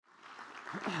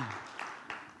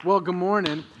Well, good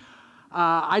morning.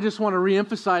 I just want to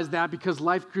reemphasize that because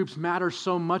life groups matter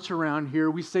so much around here.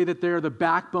 We say that they're the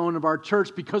backbone of our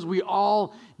church because we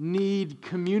all need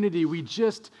community. We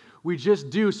just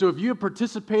do. So if you have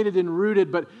participated in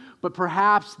Rooted, but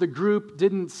perhaps the group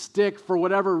didn't stick for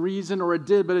whatever reason, or it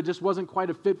did, but it just wasn't quite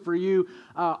a fit for you,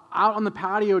 out on the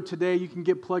patio today, you can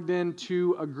get plugged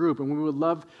into a group, and we would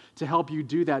love to help you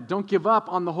do that. Don't give up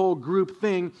on the whole group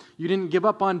thing. You didn't give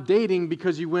up on dating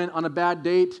because you went on a bad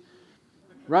date,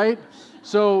 right?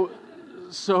 So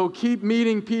keep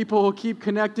meeting people, keep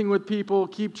connecting with people,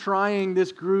 keep trying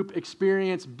this group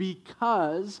experience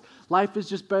because life is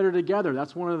just better together.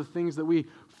 That's one of the things that we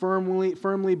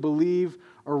firmly believe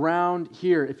around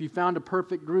here. If you found a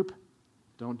perfect group,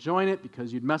 don't join it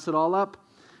because you'd mess it all up.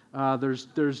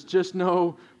 There's just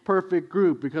no perfect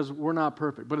group because we're not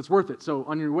perfect, but it's worth it. So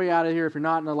on your way out of here, if you're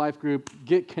not in a life group,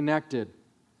 get connected.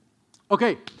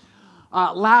 Okay,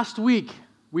 last week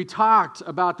we talked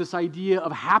about this idea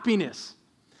of happiness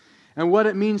and what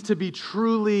it means to be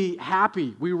truly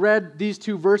happy. We read these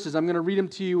two verses. I'm going to read them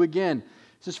to you again.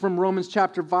 This is from Romans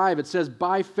chapter 5. It says,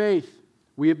 "By faith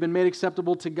we have been made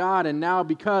acceptable to God, and now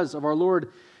because of our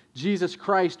Lord Jesus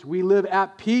Christ, we live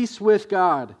at peace with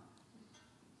God.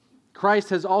 Christ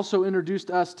has also introduced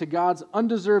us to God's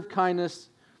undeserved kindness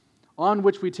on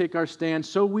which we take our stand,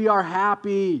 so we are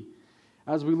happy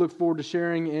as we look forward to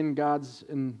sharing in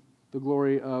the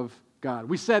glory of God."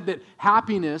 We said that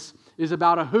happiness is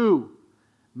about a who,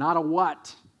 not a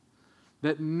what.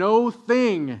 That no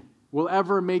thing will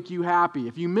ever make you happy.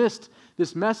 If you missed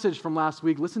this message from last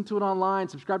week, listen to it online,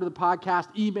 subscribe to the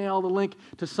podcast, email the link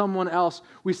to someone else.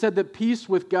 We said that peace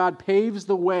with God paves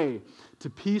the way to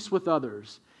peace with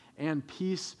others and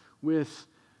peace with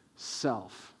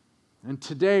self. And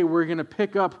today we're going to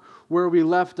pick up where we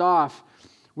left off.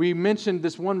 We mentioned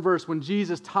this one verse when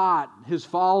Jesus taught his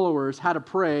followers how to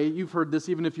pray. You've heard this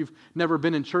even if you've never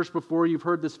been in church before. You've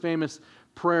heard this famous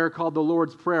prayer called the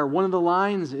Lord's Prayer. One of the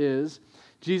lines is,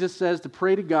 Jesus says to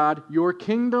pray to God, "Your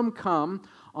kingdom come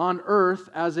on earth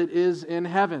as it is in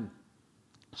heaven."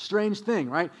 Strange thing,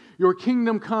 right? Your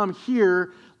kingdom come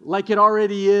here like it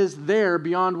already is there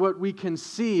beyond what we can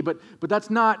see. But that's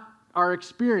not our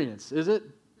experience, is it?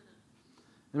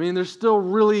 I mean, there's still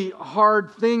really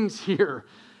hard things here.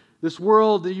 This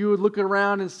world that you would look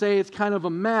around and say it's kind of a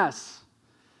mess.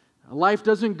 Life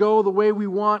doesn't go the way we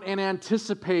want and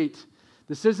anticipate.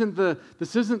 This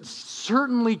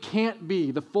certainly can't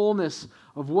be the fullness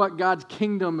of what God's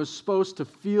kingdom is supposed to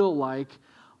feel like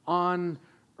on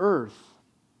earth.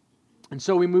 And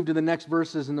so we move to the next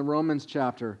verses in the Romans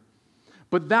chapter.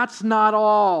 But that's not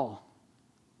all,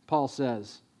 Paul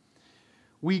says.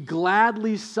 We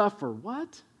gladly suffer.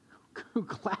 What? Who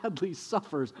gladly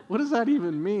suffers? What does that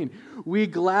even mean? We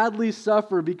gladly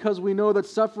suffer because we know that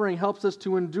suffering helps us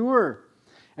to endure.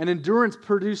 And endurance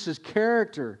produces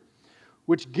character,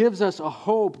 which gives us a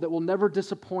hope that will never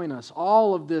disappoint us.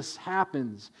 All of this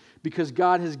happens because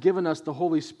God has given us the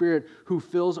Holy Spirit who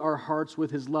fills our hearts with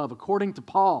His love. According to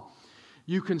Paul,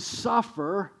 you can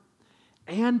suffer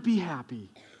and be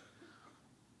happy.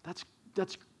 That's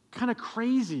kind of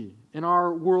crazy in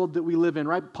our world that we live in,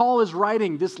 right? Paul is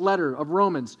writing this letter of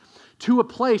Romans to a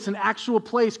place, an actual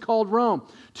place called Rome,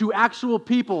 to actual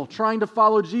people trying to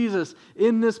follow Jesus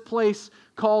in this place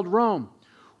called Rome.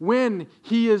 When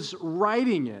he is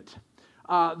writing it,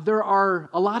 there are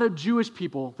a lot of Jewish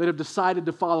people that have decided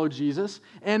to follow Jesus,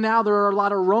 and now there are a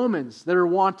lot of Romans that are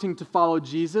wanting to follow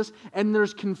Jesus, and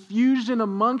there's confusion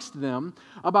amongst them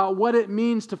about what it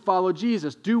means to follow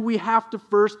Jesus. Do we have to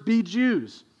first be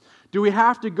Jews? Do we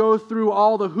have to go through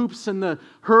all the hoops and the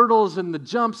hurdles and the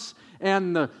jumps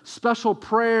and the special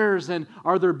prayers? And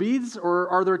are there beads or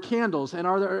are there candles?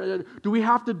 And do we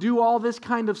have to do all this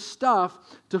kind of stuff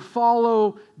to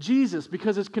follow Jesus?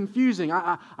 Because it's confusing.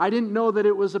 I didn't know that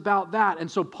it was about that.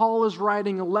 And so Paul is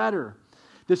writing a letter,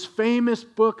 this famous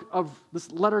book of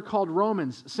this letter called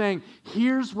Romans, saying,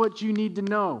 here's what you need to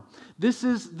know. This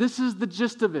is the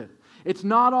gist of it. It's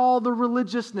not all the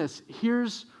religiousness.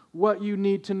 Here's what you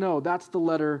need to know. That's the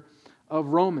letter of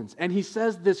Romans. And he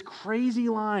says this crazy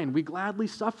line, we gladly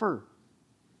suffer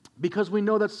because we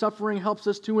know that suffering helps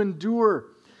us to endure.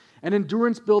 And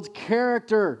endurance builds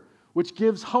character, which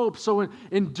gives hope. So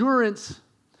endurance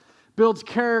builds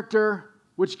character,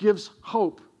 which gives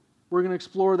hope. We're going to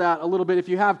explore that a little bit. If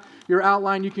you have your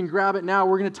outline, you can grab it now.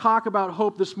 We're going to talk about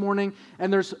hope this morning,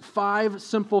 and there's 5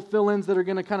 simple fill-ins that are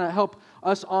going to kind of help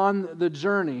us on the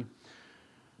journey.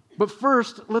 But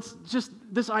first,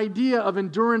 this idea of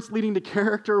endurance leading to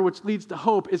character, which leads to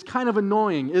hope, is kind of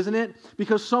annoying, isn't it?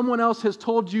 Because someone else has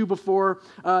told you before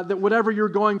that whatever you're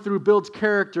going through builds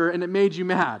character, and it made you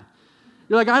mad.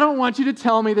 You're like, I don't want you to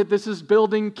tell me that this is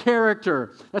building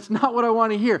character. That's not what I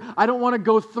want to hear. I don't want to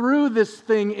go through this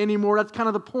thing anymore. That's kind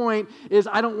of the point, is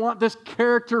I don't want this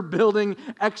character building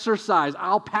exercise.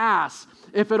 I'll pass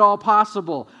if at all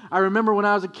possible. I remember when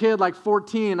I was a kid, like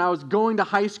 14, I was going to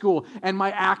high school and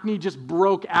my acne just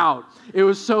broke out. It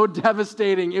was so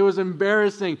devastating. It was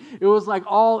embarrassing. It was like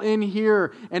all in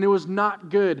here and it was not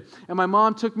good. And my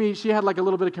mom took me, she had like a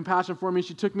little bit of compassion for me.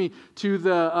 She took me to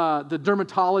the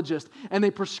dermatologist and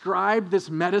they prescribed this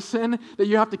medicine that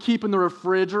you have to keep in the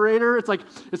refrigerator. It's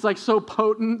like so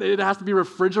potent that it has to be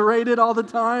refrigerated all the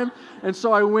time. And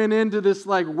so I went into this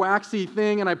like waxy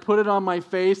thing and I put it on my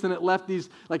face and it left these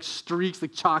like streaks,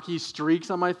 like chalky streaks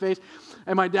on my face.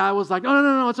 And my dad was like,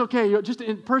 no, it's okay. You just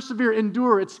persevere,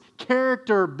 endure. It's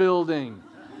character building.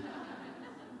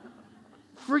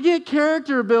 Forget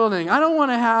character building. I don't want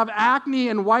to have acne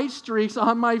and white streaks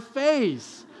on my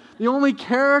face. The only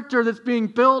character that's being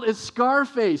built is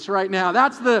Scarface right now.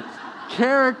 That's the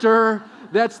character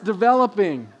that's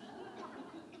developing.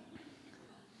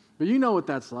 But you know what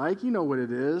that's like. You know what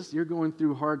it is. You're going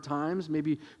through hard times.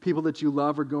 Maybe people that you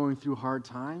love are going through hard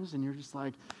times, and you're just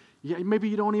like, yeah, maybe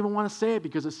you don't even want to say it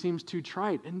because it seems too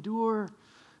trite. Endure.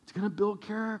 It's going to build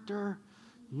character.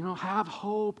 Have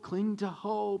hope. Cling to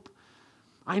hope.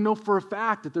 I know for a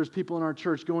fact that there's people in our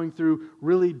church going through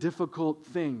really difficult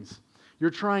things. You're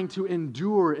trying to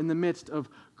endure in the midst of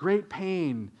great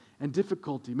pain and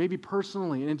difficulty, maybe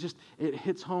personally, and it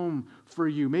hits home for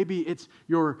you. Maybe it's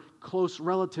your close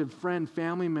relative, friend,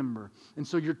 family member, and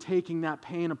so you're taking that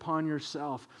pain upon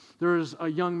yourself. There's a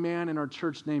young man in our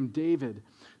church named David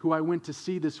who I went to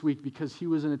see this week because he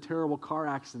was in a terrible car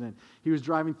accident. He was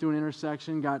driving through an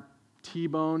intersection, got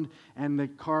T-boned, and the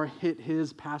car hit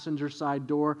his passenger side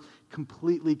door,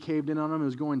 completely caved in on him. It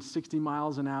was going 60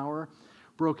 miles an hour,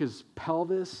 broke his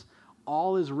pelvis,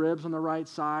 all his ribs on the right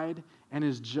side, and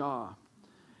his jaw.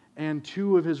 And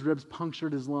 2 of his ribs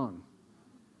punctured his lung.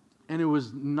 And it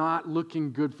was not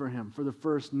looking good for him for the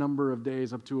first number of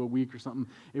days, up to a week or something.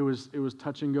 It was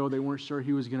touch and go. They weren't sure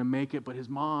he was going to make it, but his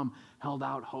mom held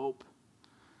out hope.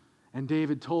 And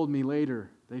David told me later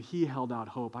that he held out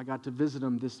hope. I got to visit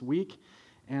him this week,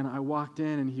 and I walked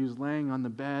in, and he was laying on the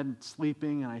bed,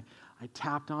 sleeping, and I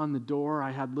tapped on the door.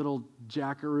 I had little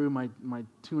Jackaroo, my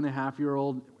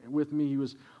 2.5-year-old, with me. He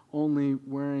was only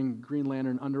wearing Green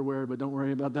Lantern underwear, but don't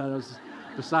worry about that. That was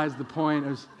besides the point.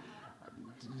 It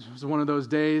was one of those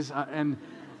days. And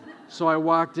so I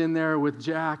walked in there with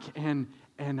Jack, and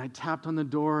I tapped on the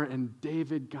door, and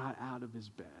David got out of his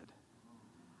bed.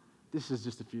 This is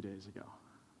just a few days ago,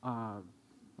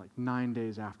 like 9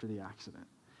 days after the accident.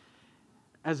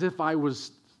 As if I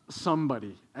was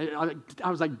somebody. I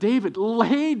was like, David,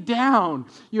 lay down.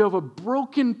 You have a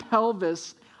broken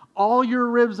pelvis, all your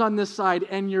ribs on this side,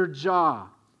 and your jaw.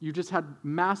 You just had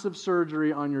massive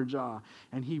surgery on your jaw.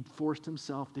 And he forced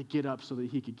himself to get up so that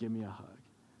he could give me a hug.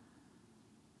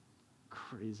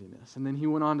 Craziness. And then he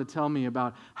went on to tell me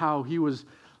about how he was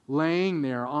laying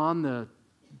there on the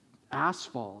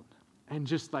asphalt and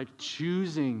just like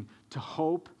choosing to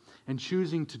hope and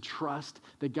choosing to trust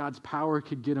that God's power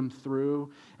could get him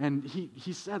through. And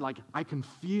he said, like, I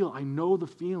know the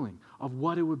feeling of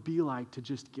what it would be like to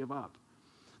just give up.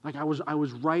 Like I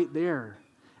was right there,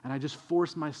 and I just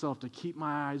forced myself to keep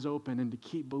my eyes open and to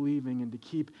keep believing and to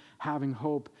keep having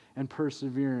hope and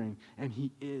persevering. And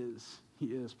he is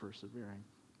persevering.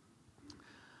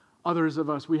 Others of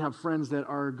us, we have friends that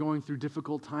are going through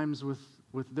difficult times with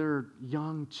their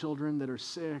young children that are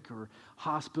sick or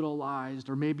hospitalized,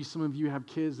 or maybe some of you have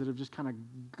kids that have just kind of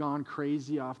gone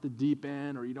crazy off the deep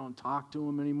end, or you don't talk to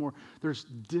them anymore. There's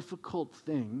difficult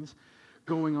things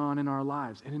going on in our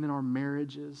lives and in our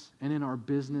marriages and in our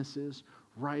businesses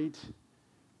right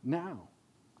now.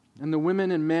 And the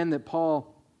women and men that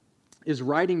Paul is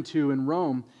writing to in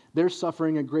Rome, they're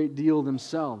suffering a great deal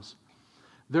themselves.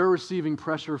 They're receiving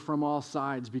pressure from all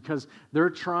sides because they're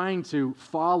trying to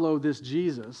follow this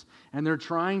Jesus, and they're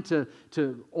trying to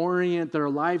orient their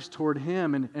lives toward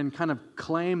him and kind of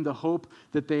claim the hope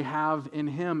that they have in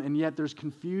him, and yet there's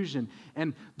confusion.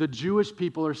 And the Jewish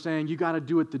people are saying, you got to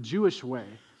do it the Jewish way.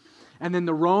 And then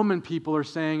the Roman people are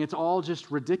saying it's all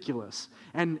just ridiculous.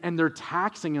 And they're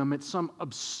taxing them at some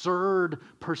absurd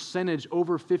percentage,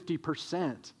 over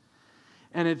 50%.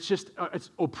 And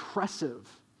it's oppressive.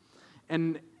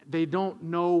 And they don't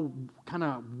know kind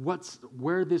of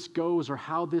where this goes or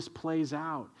how this plays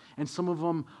out. And some of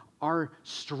them are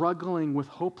struggling with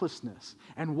hopelessness.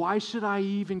 And why should I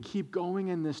even keep going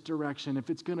in this direction if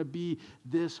it's going to be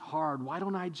this hard? Why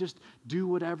don't I just do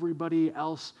what everybody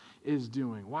else is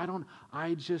doing? Why don't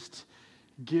I just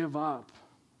give up?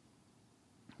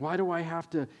 Why do I have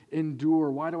to endure?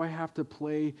 Why do I have to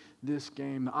play this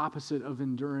game? The opposite of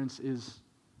endurance is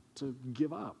to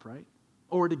give up, right?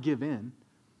 Or to give in.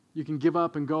 You can give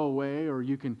up and go away, or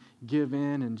you can give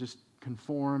in and just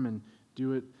conform and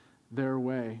do it their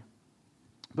way.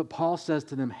 But Paul says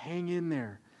to them, hang in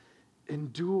there,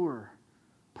 endure,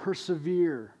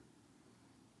 persevere.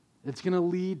 It's going to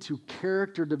lead to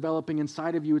character developing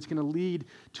inside of you. It's going to lead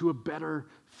to a better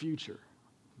future.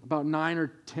 About 9 or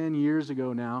 10 years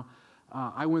ago now,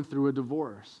 I went through a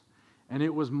divorce. And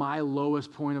it was my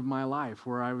lowest point of my life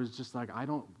where I was just like, I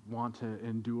don't want to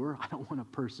endure. I don't want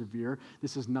to persevere.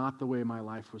 This is not the way my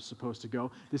life was supposed to go.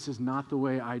 This is not the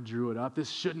way I drew it up. This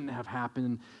shouldn't have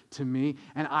happened to me.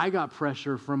 And I got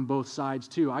pressure from both sides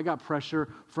too. I got pressure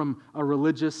from a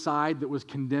religious side that was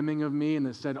condemning of me and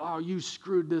that said, oh, you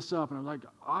screwed this up. And I was like,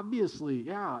 obviously,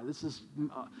 yeah, this is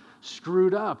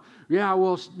screwed up. Yeah,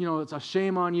 well, it's a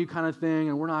shame on you kind of thing,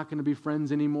 and we're not going to be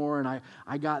friends anymore. And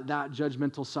I got that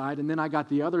judgmental side. And then I got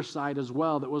the other side as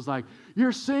well that was like,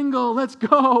 you're single, let's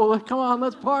go, come on,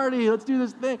 let's party, let's do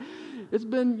this thing. It's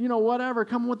been, whatever,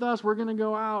 come with us, we're going to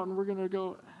go out and we're going to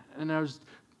go. And there was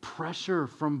pressure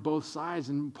from both sides,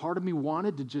 and part of me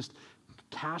wanted to just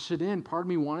cash it in. Part of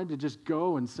me wanted to just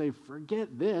go and say,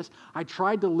 forget this. I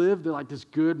tried to live this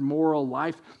good moral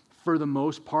life for the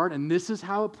most part, and this is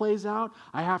how it plays out.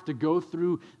 I have to go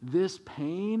through this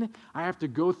pain. I have to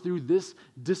go through this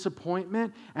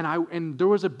disappointment, and there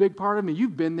was a big part of me.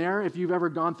 You've been there if you've ever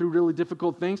gone through really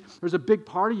difficult things. There's a big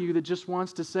part of you that just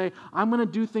wants to say, I'm going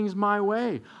to do things my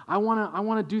way. I want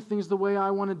to do things the way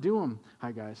I want to do them.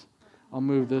 Hi, guys. I'll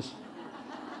move this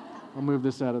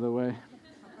out of the way.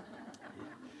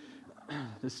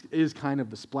 This is kind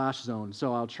of the splash zone,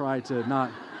 so I'll try to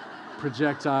not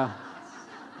projectile.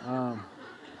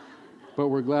 But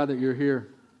we're glad that you're here.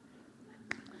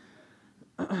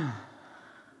 I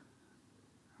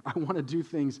want to do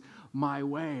things my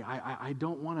way. I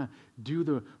don't want to do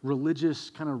the religious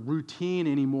kind of routine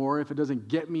anymore if it doesn't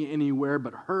get me anywhere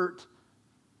but hurt,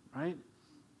 right?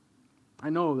 I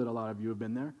know that a lot of you have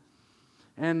been there.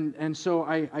 And so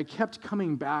I kept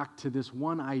coming back to this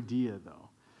one idea, though.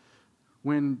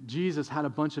 When Jesus had a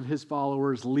bunch of his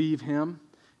followers leave him,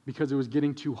 because it was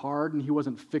getting too hard and he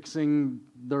wasn't fixing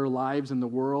their lives in the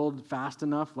world fast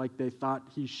enough like they thought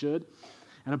he should.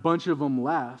 And a bunch of them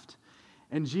left.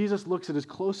 And Jesus looks at his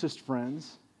closest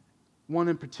friends, one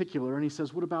in particular, and he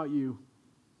says, what about you?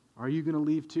 Are you going to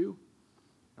leave too?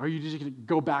 Are you just going to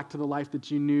go back to the life that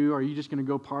you knew? Are you just going to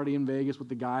go party in Vegas with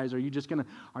the guys? Are you just going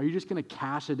to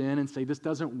cash it in and say, this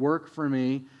doesn't work for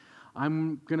me?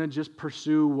 I'm going to just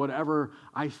pursue whatever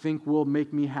I think will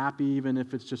make me happy, even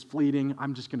if it's just fleeting.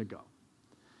 I'm just going to go.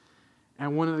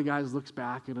 And one of the guys looks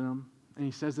back at him, and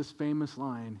he says this famous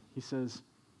line. He says,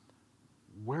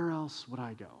 where else would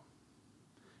I go?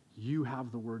 You have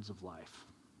the words of life.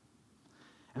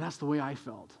 And that's the way I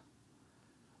felt.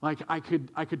 Like I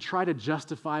could try to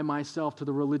justify myself to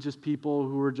the religious people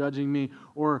who were judging me,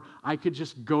 or I could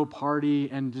just go party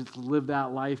and just live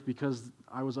that life because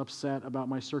I was upset about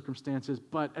my circumstances.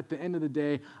 But at the end of the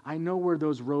day, I know where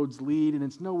those roads lead, and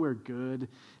it's nowhere good.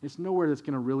 It's nowhere that's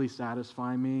going to really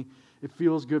satisfy me. It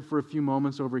feels good for a few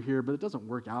moments over here, but it doesn't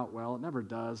work out well. It never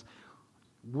does.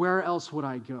 Where else would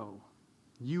I go?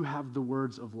 You have the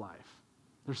words of life.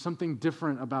 There's something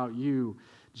different about you,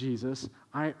 Jesus.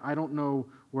 I don't know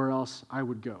where else I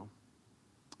would go.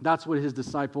 That's what his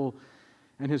disciple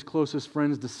and his closest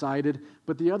friends decided.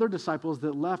 But the other disciples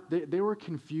that left, they were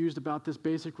confused about this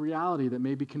basic reality that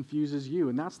maybe confuses you.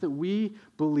 And that's that we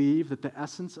believe that the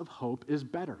essence of hope is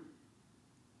better.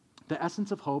 The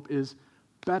essence of hope is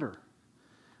better.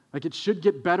 Like it should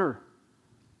get better.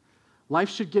 Life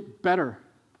should get better.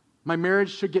 My marriage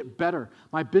should get better.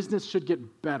 My business should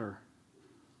get better.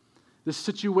 This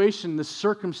situation, this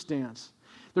circumstance,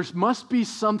 there must be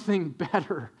something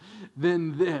better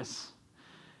than this.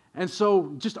 And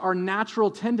so just our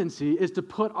natural tendency is to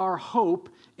put our hope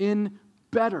in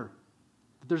better.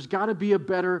 There's got to be a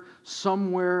better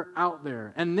somewhere out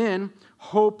there. And then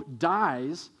hope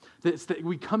dies. That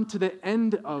we come to the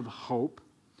end of hope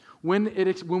when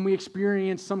we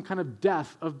experience some kind of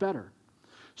death of better.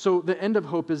 So the end of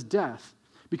hope is death.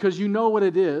 Because you know what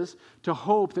it is to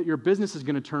hope that your business is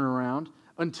going to turn around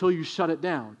until you shut it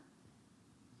down.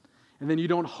 And then you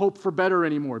don't hope for better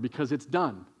anymore because it's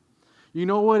done. You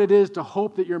know what it is to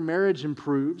hope that your marriage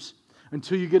improves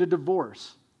until you get a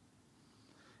divorce.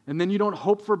 And then you don't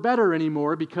hope for better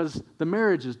anymore because the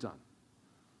marriage is done.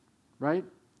 Right?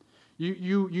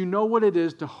 You know what it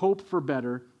is to hope for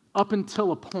better up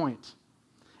until a point.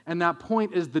 And that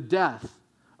point is the death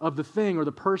of the thing or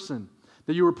the person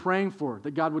that you were praying for,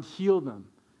 that God would heal them.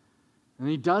 And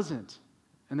He doesn't.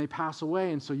 And they pass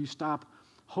away, and so you stop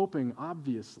hoping,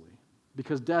 obviously,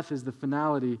 because death is the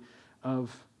finality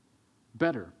of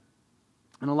better.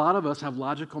 And a lot of us have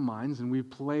logical minds, and we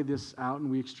play this out, and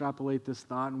we extrapolate this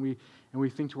thought, and we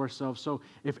think to ourselves, so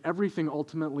if everything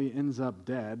ultimately ends up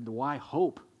dead, why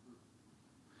hope?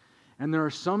 And there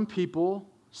are some people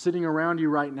sitting around you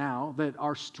right now that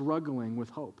are struggling with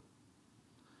hope.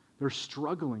 They're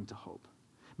struggling to hope.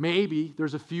 Maybe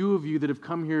there's a few of you that have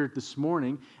come here this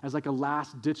morning as like a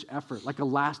last-ditch effort, like a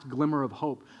last glimmer of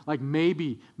hope. Like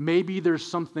maybe there's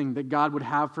something that God would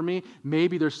have for me.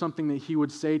 Maybe there's something that He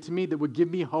would say to me that would give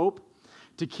me hope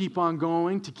to keep on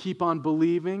going, to keep on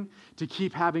believing, to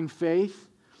keep having faith,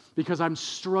 because I'm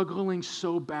struggling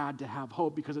so bad to have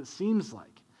hope because it seems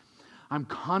like I'm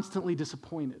constantly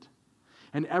disappointed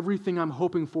and everything I'm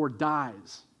hoping for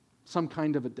dies, some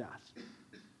kind of a death.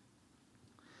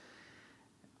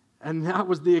 And that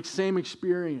was the same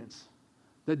experience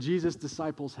that Jesus'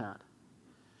 disciples had,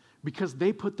 because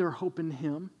they put their hope in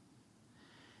Him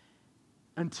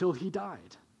until He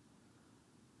died.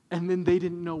 And then they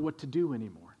didn't know what to do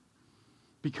anymore,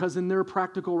 because in their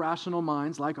practical, rational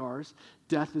minds, like ours,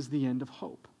 death is the end of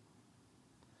hope.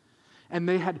 And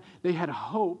they had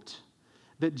hoped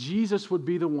that Jesus would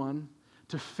be the one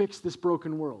to fix this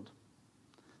broken world,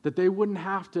 that they wouldn't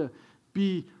have to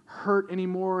be hurt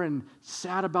anymore and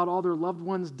sad about all their loved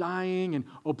ones dying and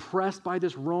oppressed by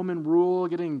this Roman rule,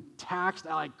 getting taxed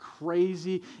like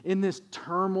crazy in this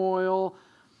turmoil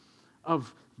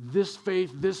of this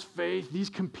faith, these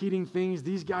competing things,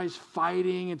 these guys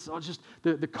fighting. It's all just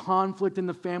the conflict in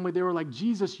the family. They were like,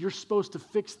 Jesus, you're supposed to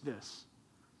fix this.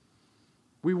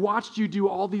 We watched you do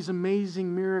all these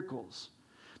amazing miracles.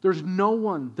 There's no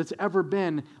one that's ever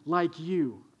been like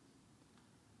you.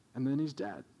 And then He's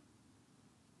dead.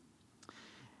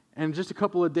 And just a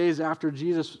couple of days after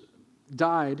Jesus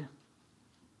died,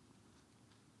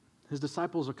 His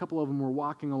disciples, a couple of them were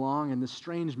walking along, and this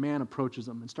strange man approaches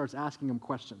them and starts asking them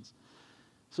questions.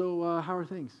 So, how are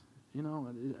things? You know,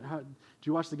 did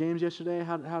you watch the games yesterday?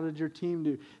 How did your team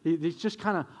do? It's just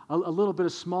kind of a little bit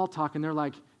of small talk, and they're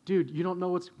like, dude, you don't know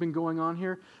what's been going on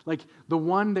here? Like, the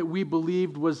one that we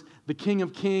believed was the King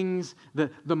of Kings, the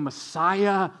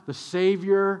Messiah, the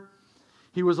Savior.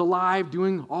 He was alive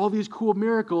doing all these cool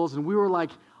miracles, and we were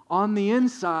like on the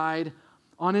inside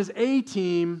on His A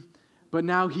team, but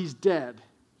now He's dead.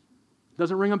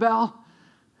 Doesn't ring a bell?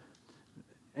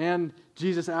 And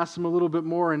Jesus asks him a little bit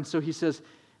more, and so He says,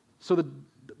 so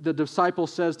the disciple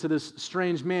says to this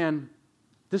strange man,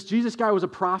 this Jesus guy was a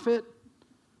prophet,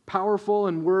 powerful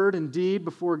in word and deed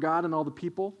before God and all the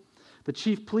people. The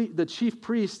chief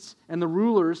priests and the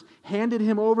rulers handed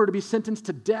Him over to be sentenced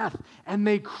to death, and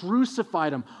they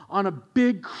crucified Him on a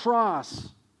big cross.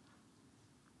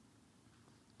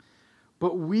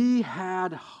 But we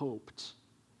had hoped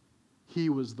He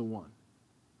was the one.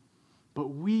 But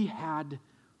we had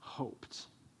hoped.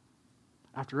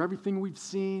 After everything we've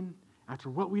seen, after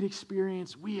what we'd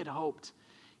experienced, we had hoped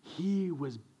He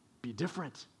would be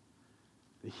different,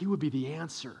 that He would be the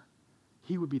answer.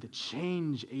 He would be the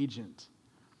change agent.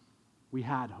 We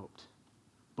had hoped,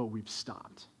 but we've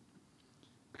stopped,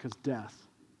 because death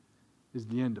is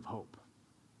the end of hope.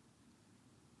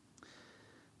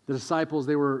 The disciples,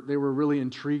 they were really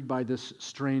intrigued by this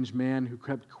strange man who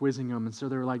kept quizzing them, and so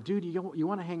they were like, dude, you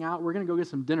want to hang out? We're going to go get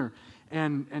some dinner,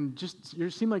 and just you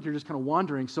seem like you're just kind of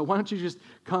wandering, so why don't you just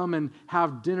come and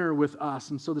have dinner with us?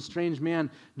 And so the strange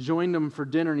man joined them for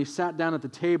dinner, and he sat down at the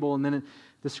table, and then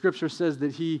the scripture says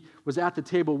that he was at the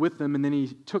table with them, and then he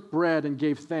took bread and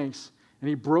gave thanks, and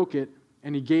he broke it,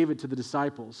 and he gave it to the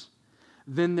disciples.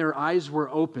 Then their eyes were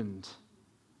opened,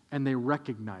 and they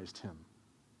recognized Him.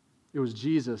 It was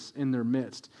Jesus in their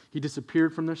midst. He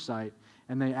disappeared from their sight,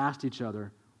 and they asked each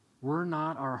other, were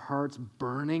not our hearts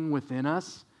burning within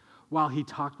us while He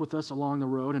talked with us along the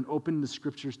road and opened the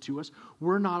scriptures to us?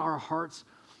 Were not our hearts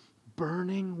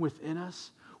burning within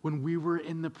us when we were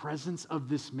in the presence of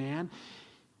this man?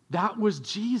 That was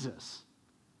Jesus,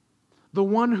 the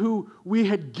one who we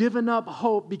had given up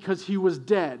hope because He was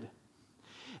dead.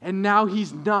 And now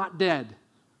He's not dead.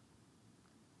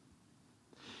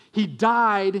 He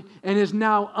died and is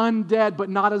now undead, but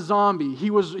not a zombie. He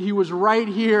was right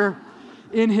here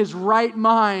in His right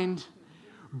mind,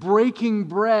 breaking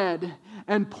bread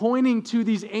and pointing to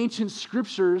these ancient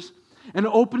scriptures and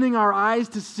opening our eyes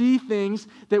to see things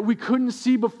that we couldn't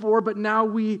see before, but now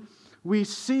we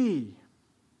see,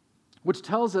 which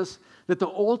tells us that the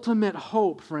ultimate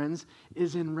hope, friends,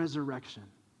 is in resurrection.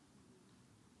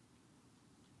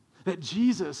 That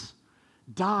Jesus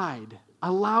died,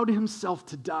 allowed himself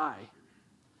to die,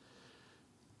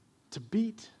 to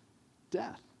beat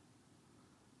death.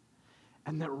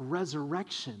 And that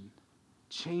resurrection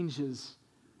changes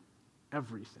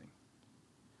everything.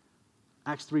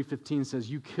 Acts 3:15 says,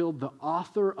 "You killed the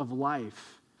author of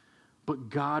life, but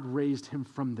God raised him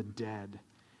from the dead,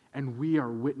 and we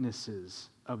are witnesses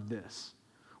of this."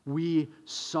 We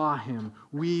saw him.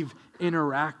 We've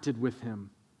interacted with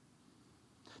him.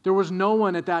 There was no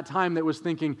one at that time that was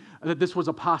thinking that this was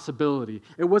a possibility.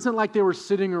 It wasn't like they were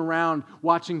sitting around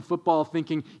watching football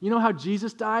thinking, you know how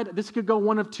Jesus died? This could go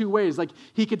one of two ways. Like,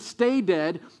 he could stay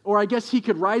dead, or I guess he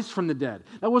could rise from the dead.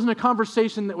 That wasn't a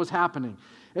conversation that was happening,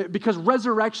 because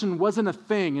resurrection wasn't a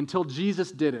thing until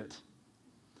Jesus did it.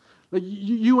 Like,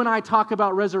 you and I talk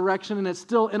about resurrection, and it's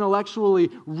still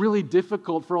intellectually really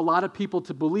difficult for a lot of people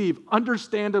to believe,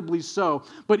 understandably so.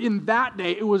 But in that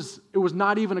day, it was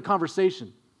not even a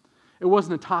conversation. It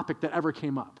wasn't a topic that ever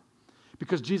came up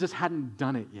because Jesus hadn't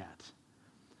done it yet.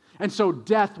 And so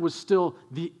death was still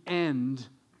the end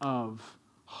of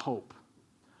hope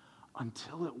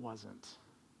until it wasn't.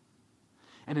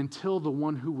 And until the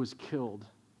one who was killed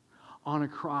on a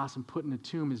cross and put in a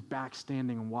tomb is back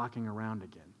standing and walking around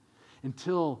again.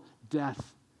 Until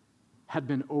death had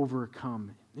been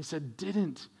overcome. They said,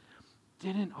 didn't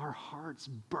our hearts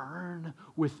burn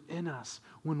within us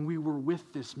when we were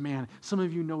with this man? Some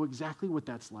of you know exactly what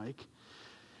that's like.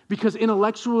 Because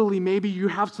intellectually, maybe you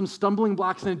have some stumbling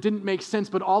blocks and it didn't make sense,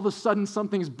 but all of a sudden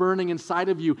something's burning inside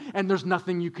of you and there's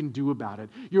nothing you can do about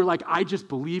it. You're like, I just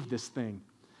believe this thing.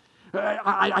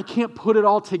 I can't put it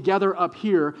all together up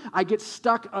here. I get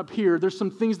stuck up here. There's some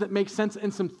things that make sense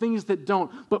and some things that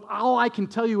don't. But all I can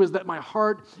tell you is that my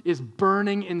heart is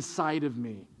burning inside of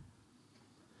me.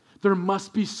 There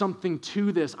must be something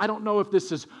to this. I don't know if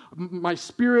this is my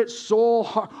spirit, soul,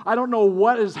 heart. I don't know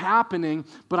what is happening,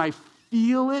 but I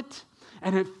feel it,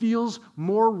 and it feels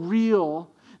more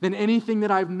real than anything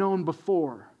that I've known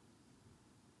before.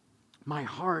 My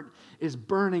heart is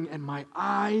burning, and my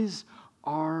eyes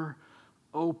are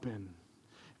open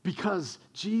because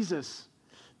Jesus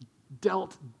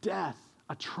dealt death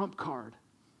a trump card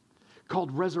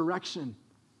called resurrection.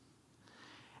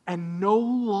 And no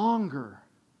longer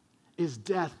is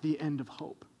death the end of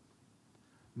hope.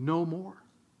 No more.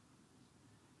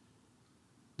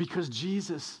 Because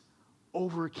Jesus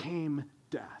overcame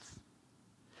death.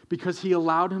 Because he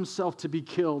allowed himself to be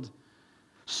killed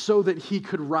so that he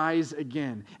could rise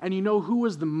again. And you know who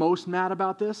was the most mad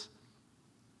about this?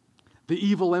 The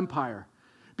evil empire.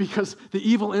 Because the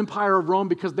evil empire of Rome,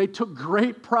 because they took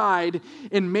great pride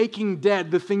in making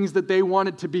dead the things that they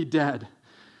wanted to be dead.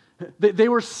 They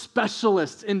were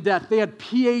specialists in death. They had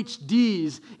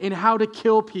PhDs in how to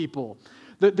kill people.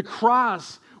 The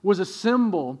cross was a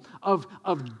symbol of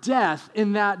death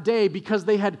in that day because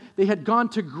they had gone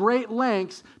to great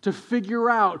lengths to figure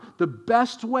out the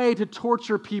best way to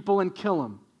torture people and kill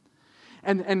them.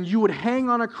 And you would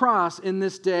hang on a cross in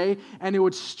this day, and it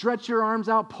would stretch your arms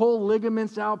out, pull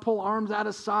ligaments out, pull arms out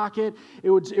of socket.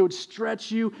 It would stretch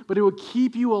you, but it would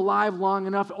keep you alive long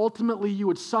enough. Ultimately, you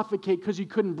would suffocate because you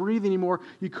couldn't breathe anymore.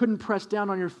 You couldn't press down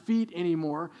on your feet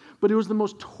anymore. But it was the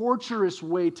most torturous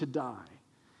way to die.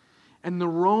 And the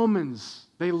Romans,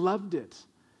 they loved it.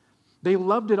 They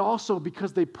loved it also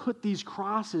because they put these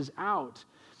crosses out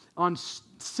on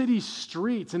city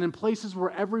streets and in places where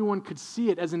everyone could see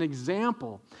it as an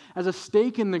example, as a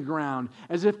stake in the ground,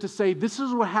 as if to say, this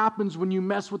is what happens when you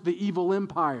mess with the evil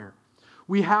empire.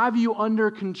 We have you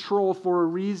under control for a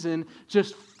reason,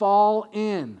 just fall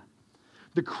in.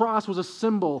 The cross was a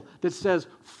symbol that says,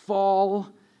 fall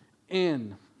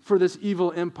in for this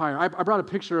evil empire. I brought a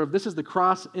picture of, this is the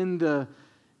cross in the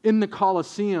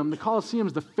Colosseum. The Colosseum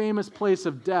is the famous place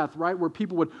of death, right, where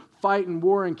people would fight and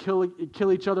war and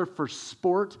kill each other for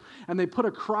sport. And they put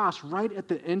a cross right at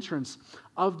the entrance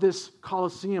of this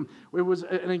Colosseum. It was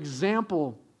an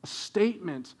example, a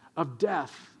statement of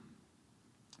death.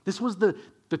 This was the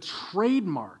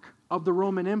trademark of the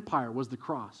Roman Empire, was the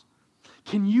cross.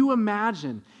 Can you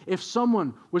imagine if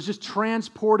someone was just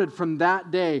transported from that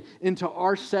day into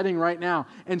our setting right now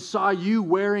and saw you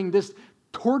wearing this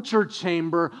torture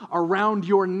chamber around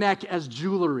your neck as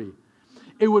jewelry?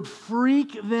 It would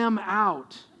freak them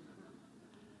out.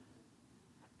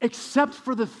 Except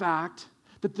for the fact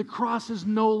that the cross is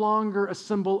no longer a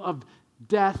symbol of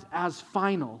death as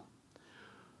final,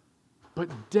 but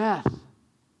death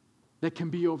that can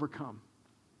be overcome.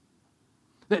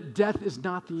 that death is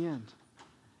not the end.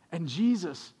 And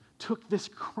Jesus took this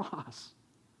cross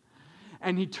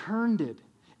and he turned it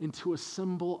into a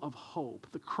symbol of hope.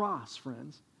 The cross,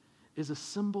 friends, is a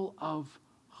symbol of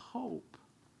hope.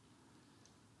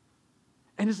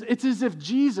 And it's as if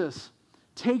Jesus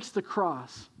takes the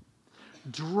cross,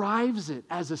 drives it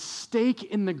as a stake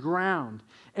in the ground,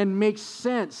 and makes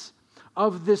sense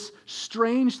of this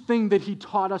strange thing that he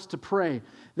taught us to pray,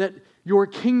 that your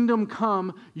kingdom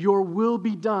come, your will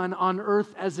be done on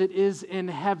earth as it is in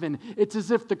heaven. It's as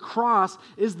if the cross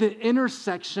is the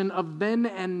intersection of then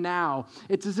and now.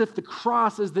 It's as if the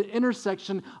cross is the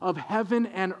intersection of heaven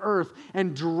and earth,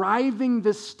 and driving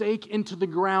this stake into the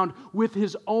ground with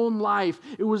his own life.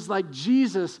 It was like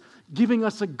Jesus giving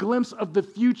us a glimpse of the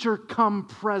future come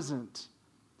present.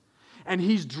 And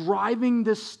he's driving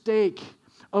this stake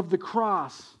of the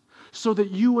cross so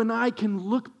that you and I can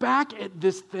look back at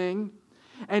this thing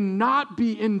and not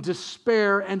be in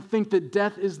despair and think that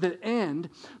death is the end,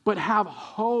 but have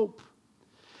hope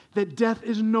that death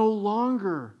is no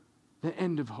longer the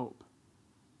end of hope,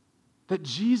 that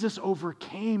Jesus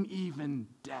overcame even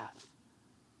death.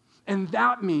 And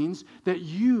that means that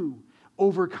you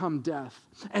overcome death,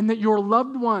 and that your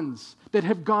loved ones that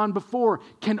have gone before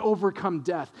can overcome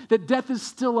death. That death is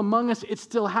still among us, it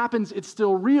still happens, it's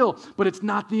still real, but it's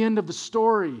not the end of the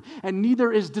story. And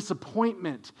neither is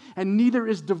disappointment, and neither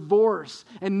is divorce,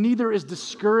 and neither is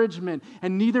discouragement,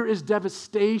 and neither is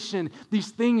devastation. These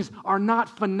things are not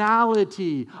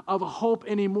finality of hope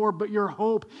anymore, but your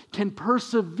hope can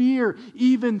persevere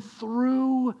even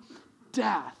through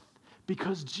death,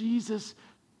 because Jesus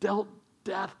dealt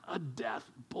death a death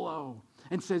blow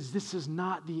and says this is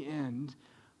not the end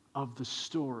of the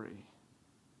story.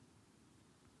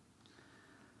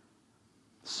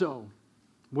 So,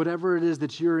 whatever it is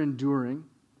that you're enduring,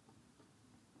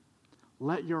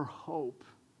 let your hope,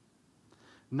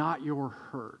 not your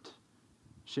hurt,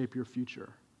 shape your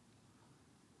future.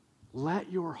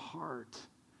 Let your heart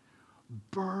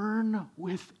burn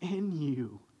within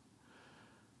you,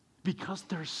 because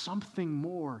there's something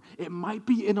more. It might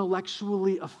be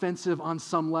intellectually offensive on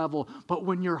some level, but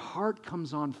when your heart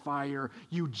comes on fire,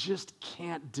 you just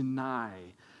can't deny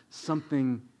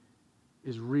something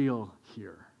is real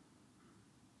here.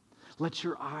 Let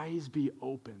your eyes be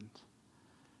opened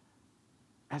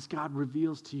as God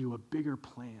reveals to you a bigger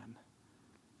plan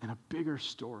and a bigger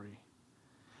story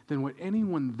than what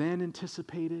anyone then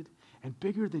anticipated, and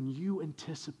bigger than you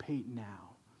anticipate now.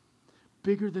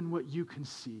 Bigger than what you can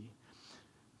see.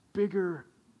 Bigger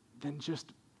than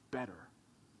just better.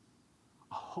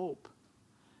 A hope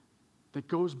that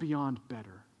goes beyond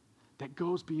better. That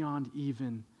goes beyond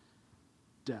even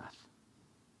death.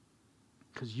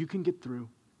 Because you can get through.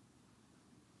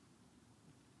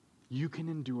 You can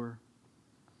endure.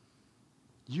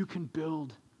 You can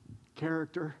build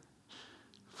character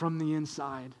from the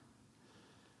inside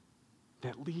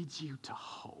that leads you to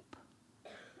hope.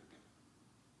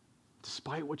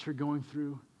 Despite what you're going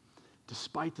through,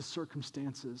 despite the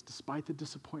circumstances, despite the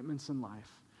disappointments in life,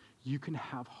 you can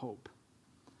have hope.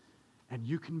 And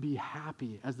you can be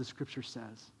happy, as the scripture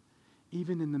says,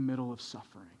 even in the middle of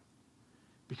suffering.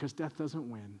 Because death doesn't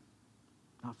win.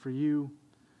 Not for you,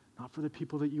 not for the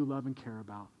people that you love and care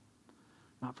about,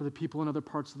 not for the people in other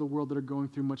parts of the world that are going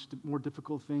through much more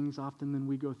difficult things often than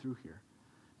we go through here.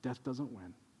 Death doesn't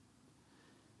win.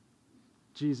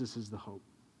 Jesus is the hope.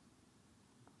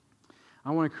 I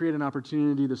want to create an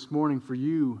opportunity this morning for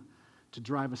you to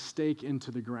drive a stake into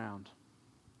the ground.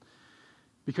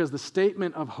 Because the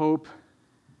statement of hope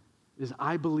is,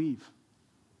 I believe.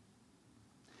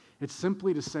 It's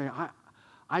simply to say,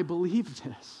 I believe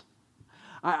this.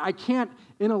 I can't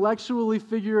intellectually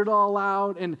figure it all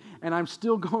out, and I'm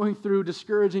still going through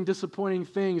discouraging, disappointing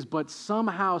things, but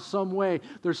somehow, some way,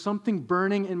 there's something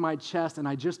burning in my chest, and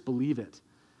I just believe it.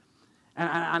 And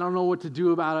I don't know what to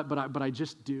do about it, but I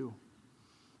just do.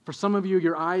 For some of you,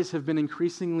 your eyes have been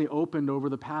increasingly opened over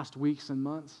the past weeks and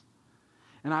months.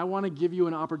 And I want to give you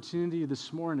an opportunity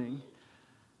this morning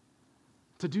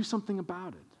to do something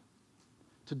about it.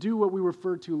 To do what we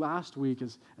referred to last week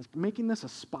as making this a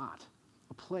spot,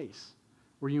 a place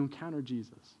where you encounter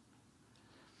Jesus.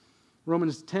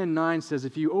 Romans 10:9 says,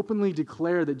 if you openly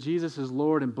declare that Jesus is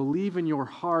Lord and believe in your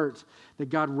heart that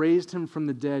God raised him from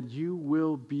the dead, you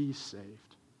will be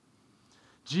saved.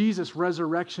 Jesus'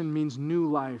 resurrection means new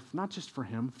life, not just for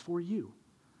him, for you.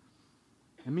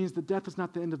 It means that death is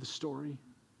not the end of the story.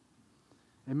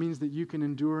 It means that you can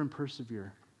endure and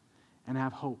persevere and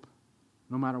have hope,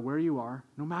 no matter where you are,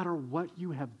 no matter what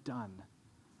you have done,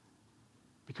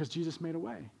 because Jesus made a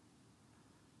way.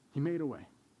 He made a way.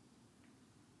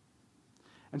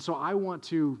 And so I want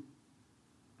to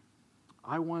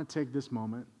I want to take this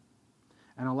moment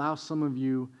and allow some of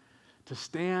you to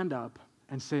stand up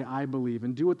and say, I believe,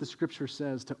 and do what the Scripture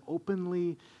says, to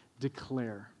openly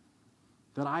declare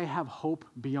that I have hope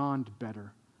beyond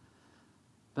better,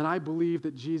 that I believe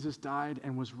that Jesus died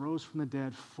and was rose from the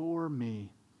dead for me,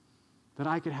 that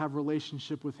I could have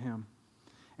relationship with him.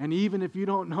 And even if you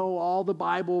don't know all the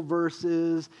Bible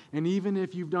verses, and even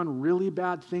if you've done really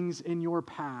bad things in your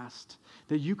past,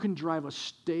 that you can drive a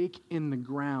stake in the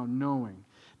ground knowing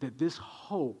that this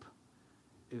hope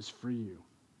is for you,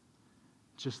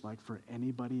 just like for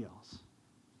anybody else.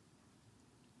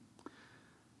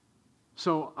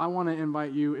 So I want to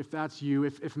invite you, if that's you,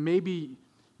 if maybe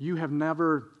you have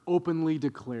never openly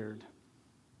declared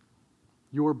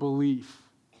your belief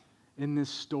in this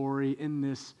story, in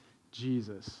this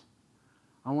Jesus,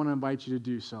 I want to invite you to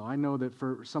do so. I know that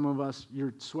for some of us,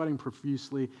 you're sweating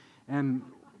profusely, and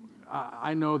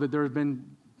I know that there have been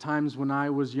times when I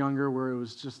was younger where it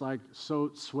was just like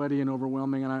so sweaty and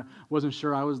overwhelming, and I wasn't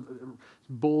sure I was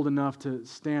bold enough to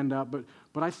stand up.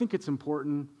 But I think it's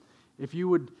important if you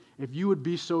would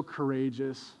be so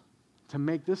courageous to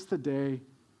make this the day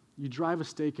you drive a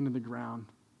stake into the ground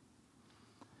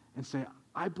and say,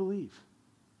 I believe.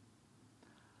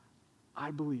 I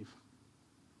believe.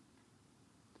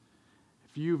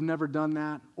 If you've never done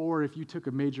that, or if you took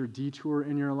a major detour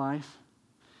in your life,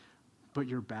 but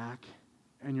you're back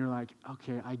and you're like,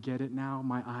 okay, I get it now.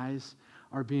 My eyes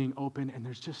are being open and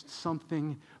there's just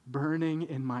something burning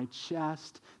in my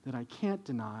chest that I can't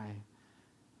deny.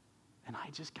 And I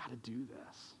just got to do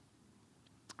this.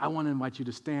 I want to invite you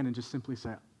to stand and just simply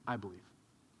say, I believe,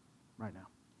 right now.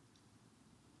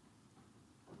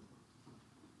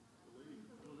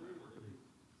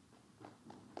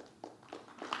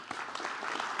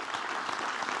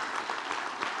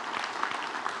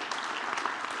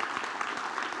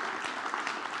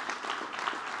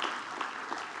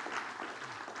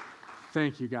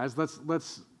 Thank you, guys.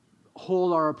 Let's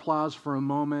hold our applause for a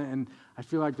moment, and I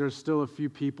feel like there's still a few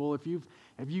people. If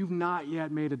you've not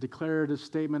yet made a declarative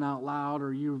statement out loud,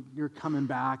 or you're coming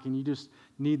back and you just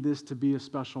need this to be a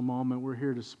special moment, we're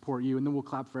here to support you, and then we'll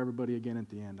clap for everybody again at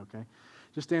the end, okay?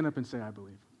 Just stand up and say, I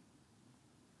believe.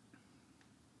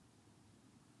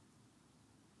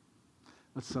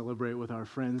 Let's celebrate with our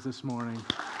friends this morning.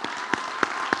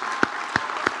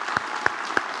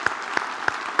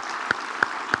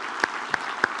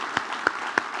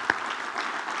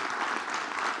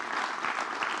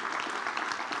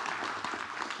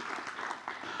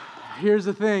 Here's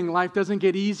the thing, life doesn't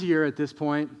get easier at this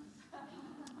point.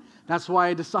 That's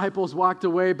why disciples walked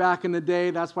away back in the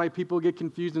day. That's why people get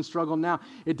confused and struggle now.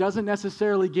 It doesn't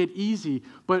necessarily get easy,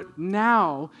 but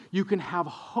now you can have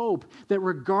hope that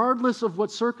regardless of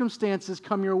what circumstances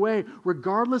come your way,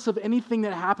 regardless of anything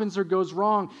that happens or goes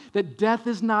wrong, that death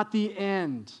is not the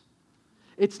end.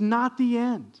 It's not the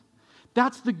end.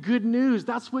 That's the good news.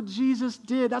 That's what Jesus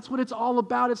did. That's what it's all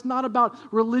about. It's not about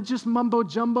religious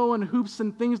mumbo-jumbo and hoops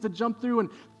and things to jump through and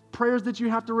prayers that you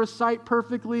have to recite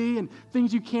perfectly and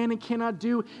things you can and cannot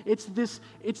do. It's this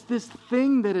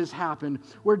thing that has happened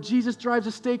where Jesus drives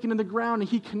a stake into the ground and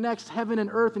he connects heaven and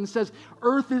earth and says,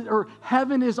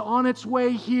 heaven is on its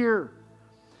way here.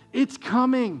 It's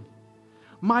coming.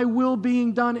 My will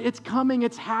being done. It's coming.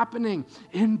 It's happening.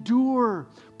 Endure.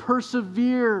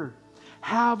 Persevere.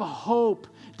 Have hope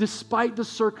despite the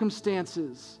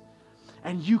circumstances.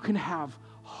 And you can have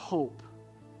hope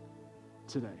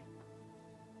today.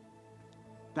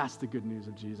 That's the good news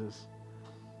of Jesus.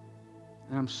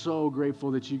 And I'm so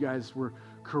grateful that you guys were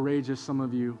courageous, some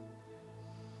of you.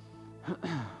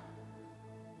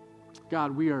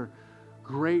 God, we are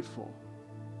grateful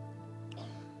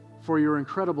for your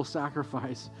incredible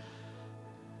sacrifice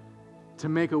to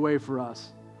make a way for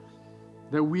us,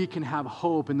 that we can have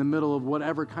hope in the middle of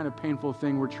whatever kind of painful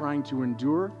thing we're trying to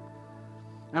endure.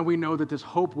 And we know that this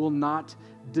hope will not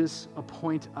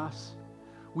disappoint us.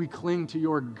 We cling to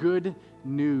your good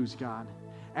news, God.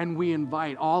 And we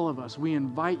invite all of us, we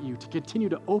invite you to continue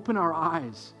to open our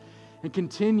eyes and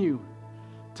continue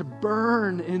to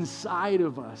burn inside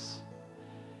of us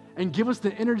and give us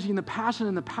the energy and the passion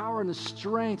and the power and the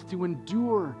strength to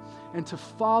endure and to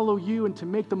follow you and to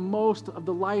make the most of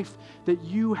the life that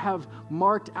you have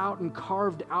marked out and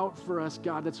carved out for us,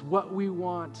 God. That's what we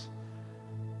want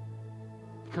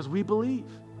because we believe.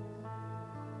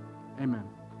 Amen.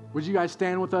 Would you guys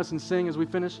stand with us and sing as we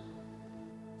finish?